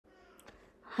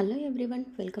Hello everyone,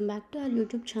 welcome back to our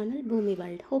YouTube channel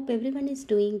BoomiWorld. Hope everyone is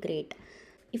doing great.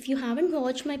 If you haven't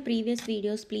watched my previous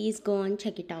videos, please go and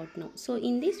check it out now. So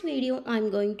in this video, I'm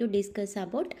going to discuss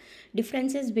about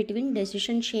differences between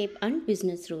decision shape and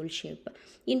business rule shape.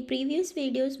 In previous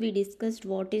videos, we discussed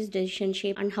what is decision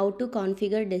shape and how to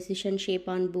configure decision shape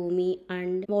on Boomi,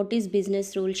 and what is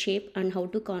business rule shape and how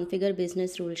to configure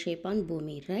business rule shape on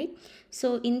Boomi, right?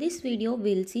 So in this video,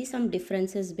 we'll see some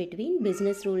differences between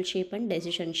business rule shape and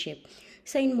decision shape.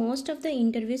 So in most of the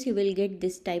interviews you will get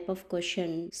this type of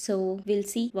question. So we'll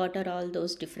see what are all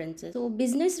those differences. So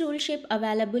business rule shape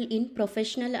available in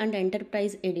professional and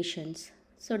enterprise editions.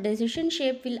 So decision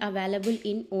shape will available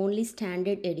in only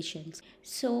standard editions.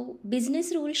 So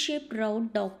business rule shape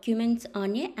route documents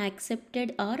on a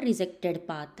accepted or rejected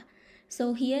path.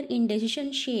 So here in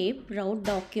decision shape, route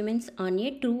documents on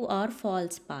a true or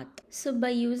false path. So by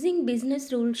using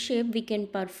business rule shape, we can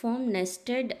perform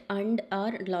nested and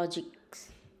or logic.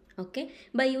 Okay,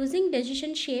 by using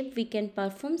decision shape we can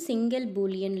perform single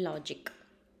boolean logic.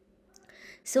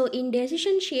 So in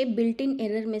decision shape, built-in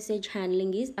error message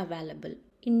handling is available.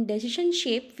 In decision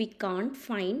shape we can't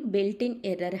find built-in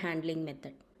error handling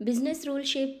method. Business rule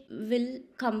shape will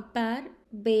compare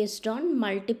based on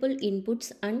multiple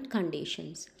inputs and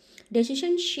conditions.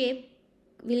 Decision shape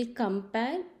will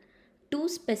compare two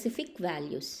specific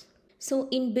values. So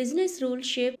in business rule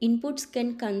shape, inputs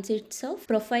can consist of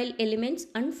profile elements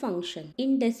and function.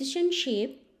 In decision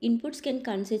shape, inputs can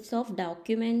consist of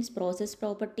documents, process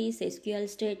properties, SQL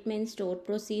statements, stored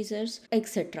procedures,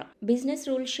 etc. Business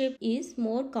rule shape is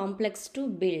more complex to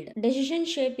build. Decision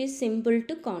shape is simple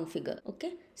to configure.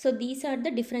 Okay. So these are the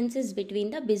differences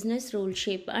between the business rule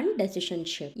shape and decision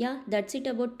shape. Yeah, that's it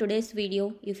about today's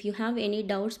video. If you have any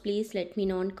doubts, please let me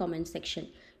know in comment section.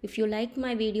 If you like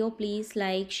my video, please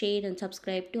like, share and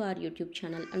subscribe to our YouTube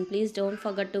channel, and please don't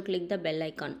forget to click the bell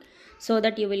icon so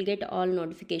that you will get all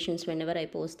notifications whenever I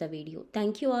post the video.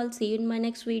 Thank you all. See you in my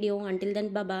next video. Until then,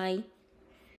 bye bye.